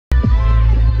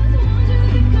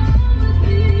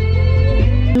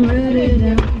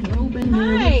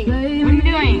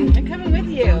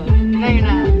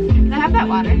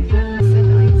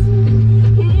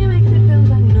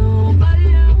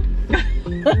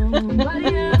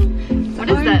What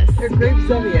is this? They're grape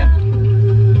Zevia.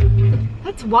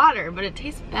 That's water, but it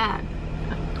tastes bad.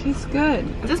 Tastes good.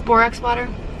 Is this borax water?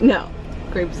 No,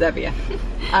 grape Zevia.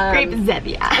 Grape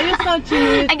Zevia. I just thought you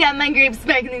would... I got my grapes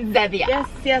back in Zevia. Yes,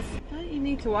 yes. I thought you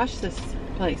need to wash this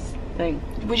place thing.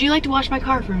 Would you like to wash my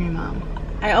car for me, Mom?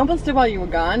 I almost did while you were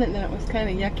gone, and then it was kind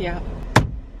of yucky out.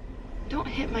 Don't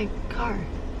hit my car.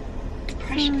 It's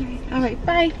precious. Alright,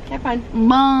 bye. Have fun.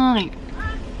 Bye.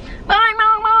 Bye,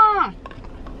 Mama.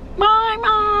 Bye,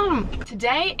 Mom.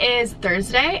 Today is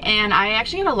Thursday, and I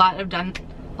actually got a lot of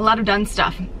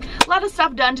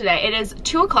stuff done today. It is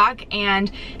 2 o'clock,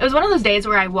 and it was one of those days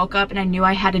where I woke up and I knew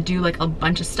I had to do like a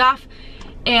bunch of stuff,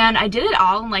 and I did it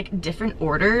all in like different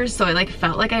orders, so I like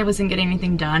felt like I wasn't getting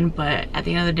anything done, but at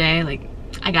the end of the day, like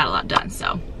I got a lot done,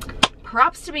 so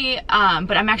props to me.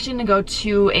 But I'm actually gonna go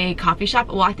to a coffee shop.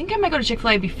 Well, I think I might go to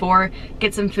Chick-fil-A before,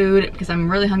 get some food because I'm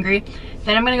really hungry.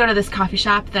 Then I'm gonna go to this coffee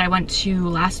shop that I went to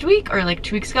last week or like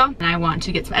 2 weeks ago, and I want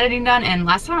to get some editing done, and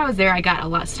last time I was there I got a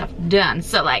lot of stuff done,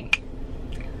 so like,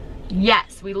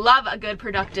 yes, we love a good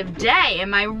productive day.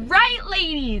 Am I right,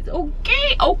 ladies?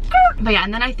 Okay, okay. But yeah,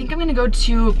 and then I think I'm gonna go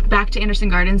back to Anderson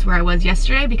Gardens where I was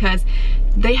yesterday, because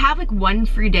they have like one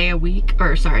free day a week,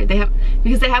 or sorry, they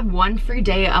have one free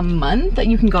day a month that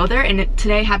you can go there, and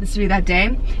today happens to be that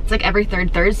day. It's like every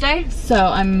third Thursday, so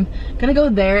I'm gonna go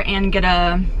there and get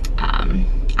a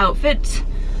outfit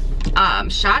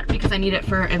shot because I need it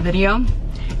for a video.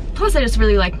 Plus, I just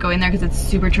really like going there because it's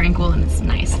super tranquil and it's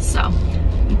nice. So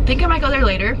I think I might go there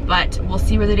later, but we'll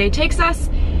see where the day takes us.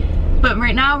 But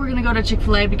right now we're gonna go to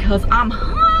Chick-fil-A because I'm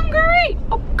hungry.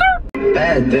 Okay.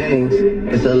 Bad things,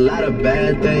 it's a lot of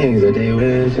bad things that they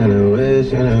wish and they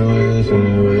wish and they wish and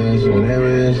they wish and they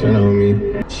wishing on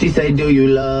me. She say, do you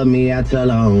love me? I tell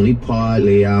her only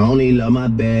partly. I only love my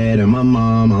bed and my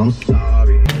mom. I'm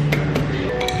sorry.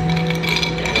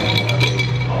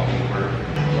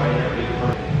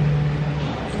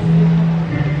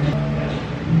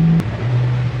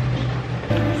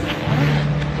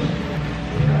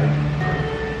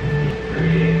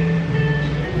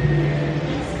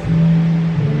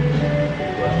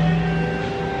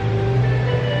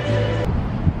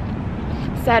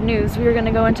 Sad news, we were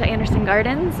gonna go into Anderson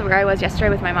Gardens where I was yesterday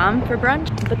with my mom for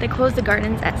brunch, but they closed the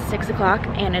gardens at 6 o'clock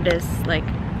and it is like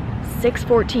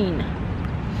 6:14.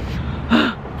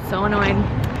 So annoying,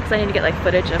 because I need to get like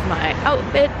footage of my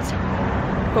outfit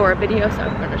for a video, so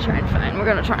we're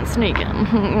gonna try and sneak in.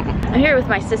 I'm here with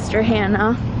my sister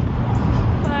Hannah.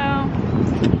 Hello.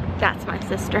 That's my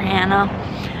sister Hannah.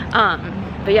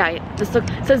 But yeah, this look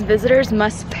says visitors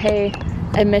must pay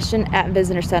admission at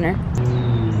visitor center.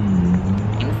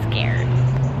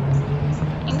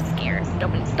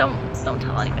 Don't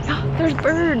tell anybody. There's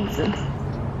birds.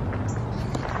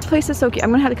 This place is so cute.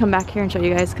 I'm gonna have to come back here and show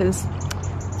you guys because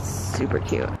it's super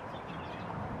cute.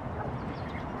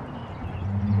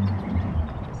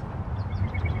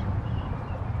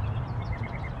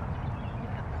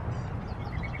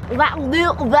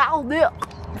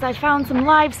 I found some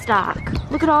livestock.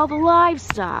 Look at all the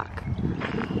livestock.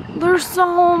 There's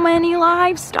so many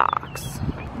livestocks.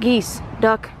 Geese,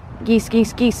 duck, geese,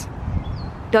 geese, geese.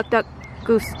 Duck, duck,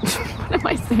 goose. What am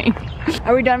I saying?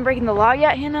 Are we done breaking the law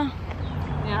yet, Hannah?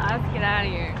 Yeah, let's get out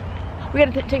of here. We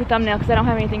gotta take a thumbnail because I don't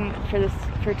have anything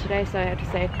for today, so I have to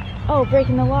say, oh,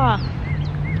 breaking the law.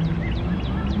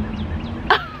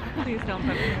 Please don't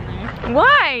put me in there.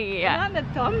 Why? Not the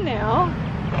thumbnail.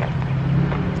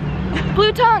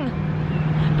 Blue tongue.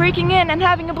 Breaking in and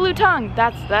having a blue tongue.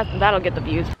 That'll get the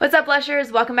views. What's up,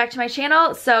 blushers? Welcome back to my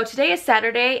channel. So today is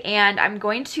Saturday and I'm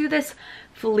going to this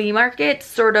flea market,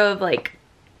 sort of like,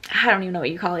 I don't even know what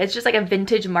you call it. It's just like a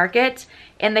vintage market,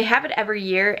 and they have it every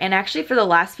year, and actually for the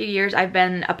last few years I've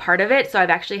been a part of it, so I've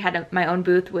actually had my own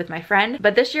booth with my friend.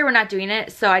 But this year we're not doing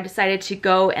it, so I decided to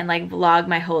go and like vlog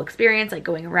my whole experience, like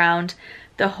going around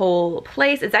the whole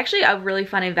place. It's actually a really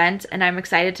fun event, and I'm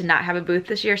excited to not have a booth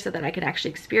this year so that I can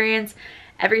actually experience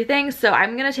everything. So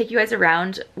I'm gonna take you guys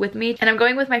around with me, and I'm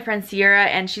going with my friend Sierra,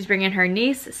 and she's bringing her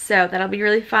niece, so that'll be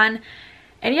really fun.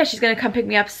 And yeah, she's gonna come pick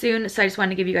me up soon, so I just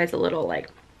wanted to give you guys a little like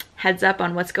heads up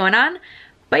on what's going on.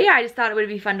 But yeah, I just thought it would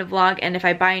be fun to vlog, and if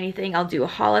I buy anything, I'll do a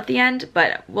haul at the end,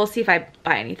 but we'll see if I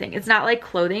buy anything. It's not like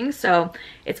clothing, so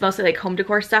it's mostly like home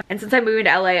decor stuff. And since I'm moving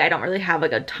to LA, I don't really have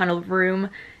like a ton of room,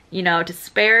 you know, to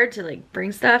spare to like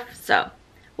bring stuff, so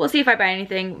we'll see if I buy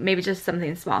anything, maybe just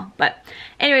something small. But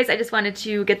anyways, I just wanted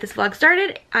to get this vlog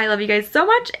started. I love you guys so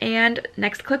much, and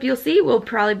next clip you'll see will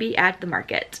probably be at the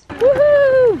market.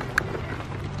 Woohoo!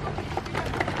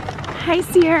 Hi,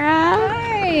 Sierra.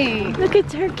 Hi. Look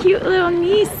at her cute little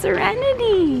niece,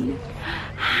 Serenity.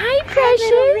 Hi,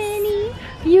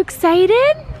 precious. Are you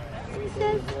excited?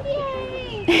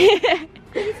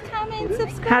 Please comment,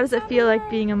 subscribe. How does it feel like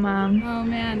being a mom? Oh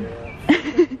man,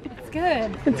 it's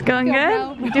good. It's going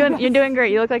good? You're doing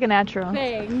great. You look like a natural.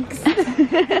 Thanks. It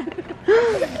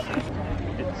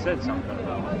said something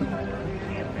about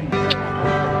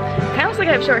Kind of looks like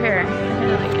I have short hair.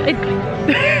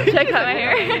 Should I cut my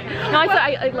hair? No,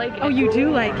 I like it. Oh, you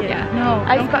do like it? Yeah. No,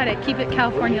 I don't cut it. Keep it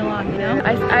California long, you know?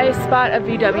 I spot a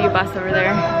VW bus over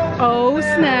there. Oh,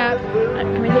 snap.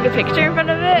 Can we take a picture in front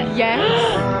of it? Yes.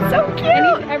 So cute.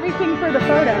 I need everything for the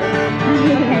photo.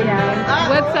 Okay, guys.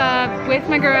 What's up? With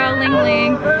my girl, Ling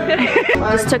Ling.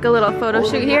 Just took a little photo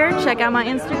shoot here. Check out my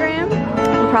Instagram.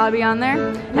 We'll probably be on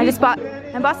there.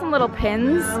 I bought some little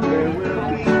pins.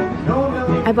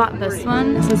 I bought this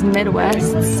one. It says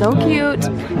Midwest. It's so cute.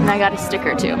 And I got a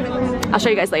sticker too. I'll show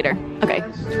you guys later. Okay.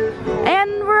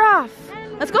 And we're off.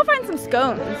 Let's go find some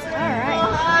scones.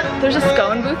 Alright. There's a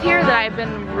scone booth here that I've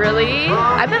been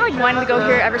like wanting to go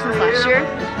here ever since last year.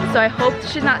 So I hope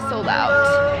she's not sold out.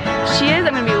 If she is,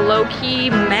 I'm gonna be low-key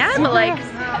mad, but like,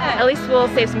 at least we'll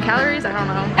save some calories. I don't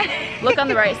know. Look on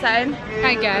the right side.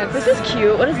 I guess. This is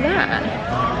cute. What is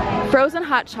that? Frozen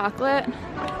hot chocolate.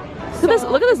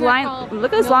 Look at this line.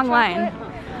 Look at this long line.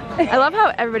 I love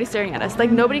how everybody's staring at us.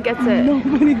 Like nobody gets it.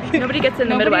 Nobody gets it in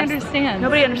the Midwest.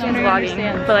 Nobody understands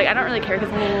vlogging. But like I don't really care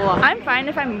because I'm fine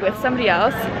if I'm with somebody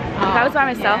else. If I was by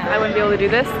myself, I wouldn't be able to do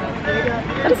this.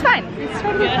 But it's fine. It's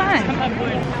totally fine.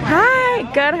 Hi,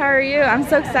 good. How are you? I'm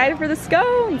so excited for the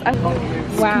scones.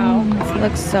 Wow. This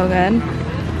looks so good.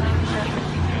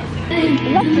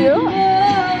 Isn't that cute?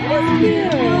 That's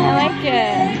cute. I like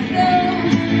it.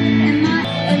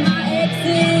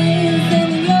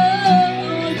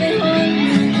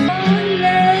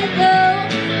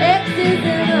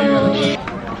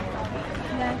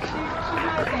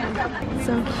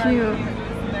 So cute.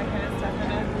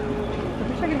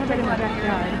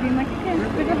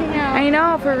 I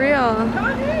know, for real.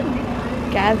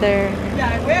 Gather.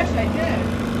 Yeah, I wish I did.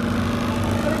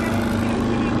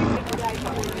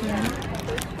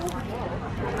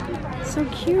 So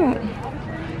cute.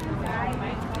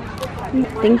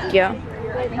 Thank you.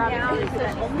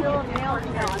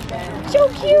 So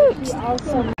cute.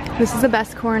 This is the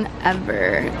best corn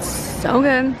ever. It's so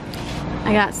good.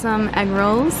 I got some egg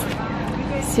rolls.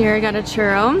 Sierra got a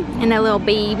churro and a little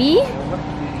baby.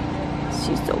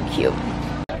 She's so cute.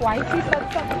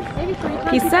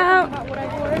 Peace out.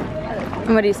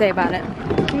 And what do you say about it?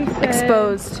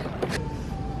 Exposed.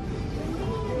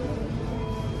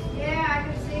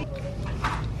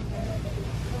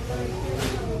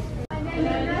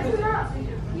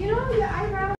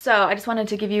 So I just wanted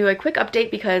to give you a quick update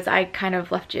because I kind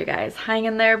of left you guys hanging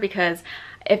in there because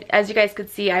as you guys could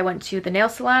see, I went to the nail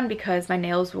salon because my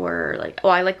nails were like,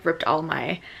 well, I like ripped all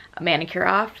my manicure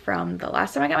off from the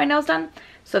last time I got my nails done.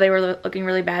 So they were looking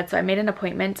really bad. So I made an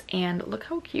appointment and look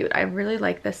how cute. I really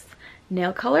like this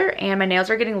nail color and my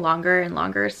nails are getting longer and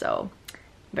longer. So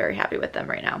very happy with them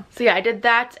right now. So yeah, I did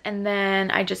that and then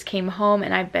I just came home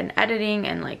and I've been editing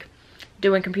and like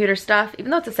doing computer stuff. Even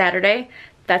though it's a Saturday,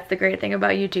 that's the great thing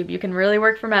about YouTube. You can really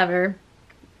work from ever.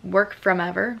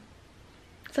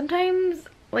 Sometimes,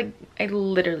 like, I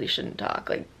literally shouldn't talk.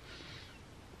 Like,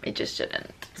 it just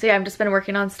shouldn't. So yeah, I've just been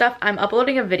working on stuff. I'm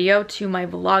uploading a video to my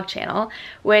vlog channel,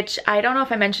 which I don't know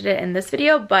if I mentioned it in this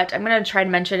video, but I'm gonna try to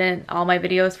mention it in all my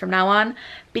videos from now on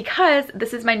because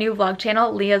this is my new vlog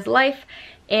channel, Leah's Life.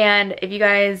 And if you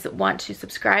guys want to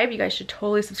subscribe, you guys should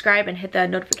totally subscribe and hit the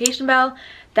notification bell.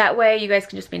 That way you guys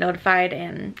can just be notified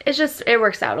and it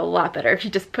works out a lot better if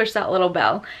you just push that little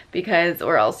bell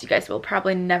or else you guys will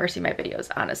probably never see my videos.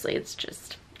 Honestly, it's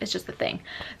just the thing.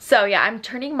 So yeah, I'm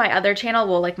turning my other channel,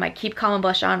 well, like my Keep Calm and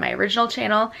Blush On, my original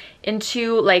channel,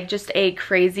 into like just a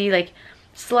crazy like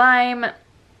slime,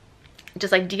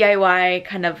 just like DIY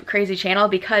kind of crazy channel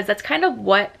because that's kind of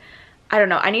what, I don't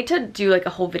know, I need to do like a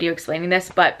whole video explaining this,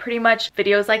 but pretty much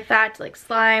videos like that, like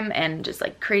slime and just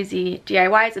like crazy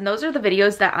DIYs, and those are the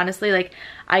videos that honestly like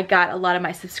I got a lot of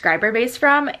my subscriber base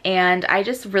from, and I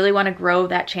just really want to grow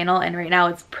that channel, and right now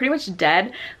it's pretty much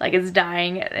dead, like it's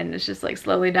dying and it's just like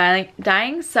slowly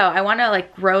dying. So I want to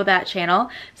like grow that channel,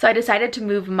 so I decided to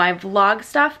move my vlog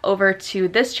stuff over to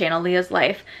this channel, Leah's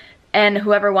Life. And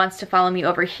whoever wants to follow me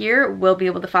over here will be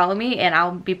able to follow me, and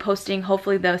I'll be posting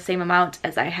hopefully the same amount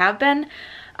as I have been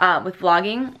with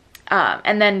vlogging.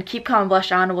 And then Keep Calm and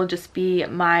Blush On will just be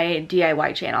my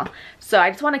DIY channel. So I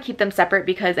just want to keep them separate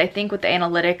because I think with the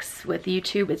analytics with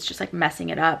YouTube, it's just like messing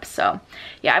it up. So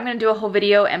yeah, I'm going to do a whole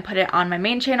video and put it on my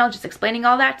main channel just explaining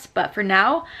all that. But for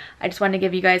now, I just wanted to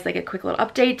give you guys like a quick little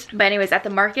update. But anyways, at the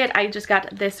market, I just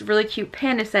got this really cute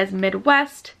pin. It says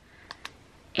Midwest.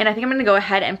 And I think I'm gonna go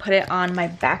ahead and put it on my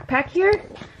backpack here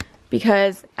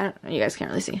because, I don't know, you guys can't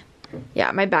really see.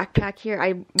 Yeah, my backpack here,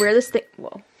 I wear this thing,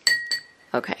 whoa.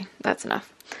 Okay, that's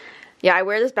enough. Yeah, I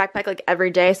wear this backpack like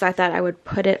every day, so I thought I would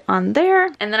put it on there.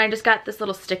 And then I just got this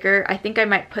little sticker. I think I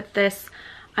might put this,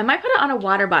 I might put it on a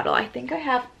water bottle. I think I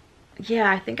have,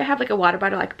 yeah, I think I have like a water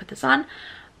bottle I could put this on,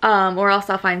 or else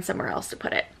I'll find somewhere else to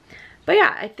put it. But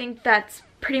yeah, I think that's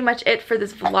pretty much it for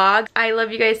this vlog. I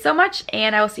love you guys so much,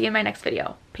 and I will see you in my next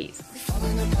video. Peace.